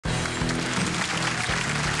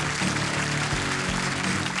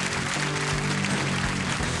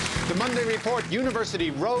Monday Report University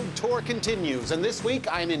Road Tour continues, and this week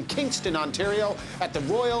I'm in Kingston, Ontario at the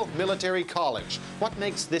Royal Military College. What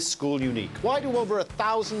makes this school unique? Why do over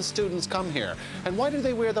 1,000 students come here? And why do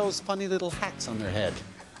they wear those funny little hats on their head?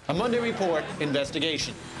 A Monday Report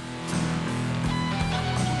investigation.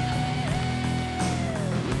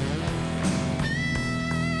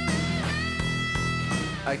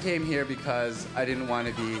 I came here because I didn't want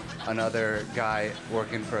to be another guy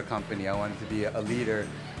working for a company. I wanted to be a leader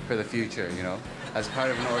for the future, you know, as part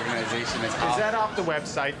of an organization. Is that off the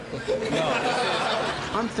website?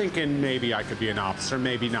 No. I'm thinking maybe I could be an officer,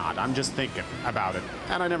 maybe not. I'm just thinking about it.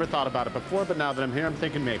 And I never thought about it before, but now that I'm here, I'm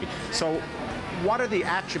thinking maybe. So, what are the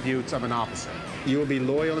attributes of an officer? You will be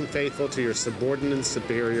loyal and faithful to your subordinates,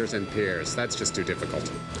 superiors, and peers. That's just too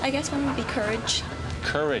difficult. I guess one would be courage.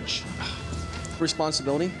 Courage.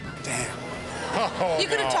 Responsibility. Damn. Oh, you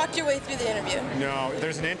could have talked your way through the interview. No,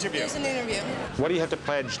 there's an interview. There's an interview. What do you have to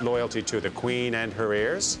pledge loyalty to? The Queen and her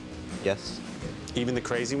heirs? Yes. Even the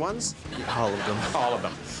crazy ones? All of them. All of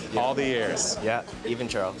them. Yeah. All the heirs. Yeah, even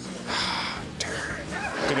Charles.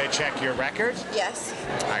 Do they check your record? Yes.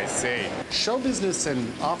 I see. Show business and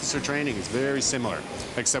officer training is very similar,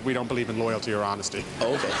 except we don't believe in loyalty or honesty.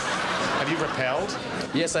 Okay. Have you repelled?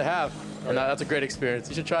 Yes, I have. And that's a great experience.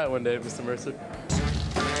 You should try it one day, Mr. Mercer.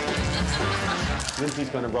 Lindsay's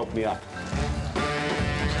going to rope me up.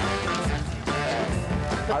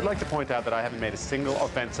 I'd like to point out that I haven't made a single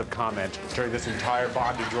offensive comment during this entire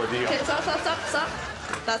bondage ordeal. Okay, stop.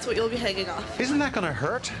 That's what you'll be hanging off. Isn't that going to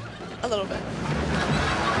hurt? A little bit.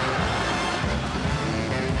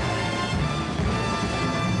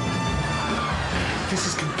 This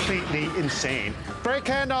is completely insane. Brake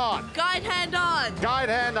hand on. Guide hand on. Guide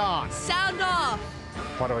hand on. Sound off.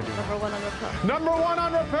 What do I do? Number one on rappel. Number one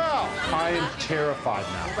on rappel. I am terrified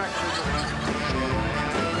now.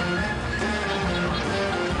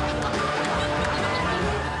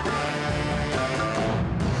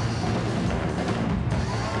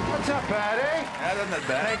 What's up, Patty? That's not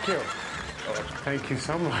bad. Thank you. Thank you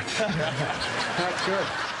so much. That's good.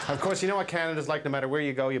 Of course, you know what Canada's like. No matter where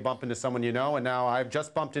you go, you bump into someone you know. And now I've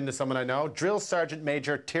just bumped into someone I know. Drill Sergeant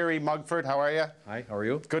Major Terry Mugford. How are you? Hi, how are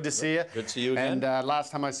you? Good to see you. Good to see you again. And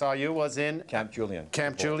last time I saw you was in? Camp Julian.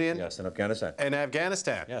 Camp Julian? Yes, in Afghanistan. In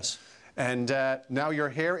Afghanistan? Yes. And now you're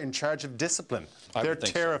here in charge of discipline. They're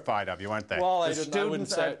terrified of you, aren't they? Well, the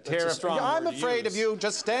students are terrified. I'm afraid of you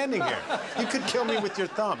just standing here. You could kill me with your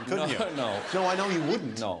thumb, couldn't you? No. No, I know you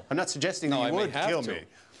wouldn't. No. I'm not suggesting that you would kill me.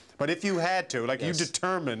 But if you had to, like you Yes.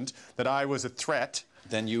 determined that I was a threat,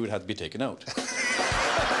 Then you would have to be taken out.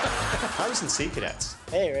 I was in Sea Cadets.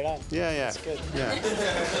 Hey, right on. Yeah. That's good. Yeah.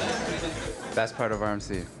 Best part of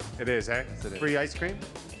RMC. It is, eh? Yes, it is. Free ice cream?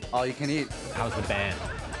 All you can eat. How's the band?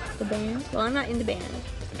 The band? Well, I'm not in the band.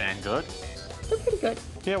 The band good? They're pretty good.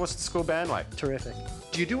 Yeah, what's the school band like? Terrific.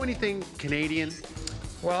 Do you do anything Canadian?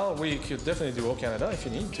 Well, we could definitely do All Canada if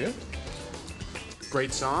you need to.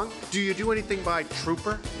 Great song. Do you do anything by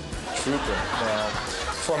Trooper? Trooper.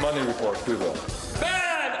 For Monday Report, we will.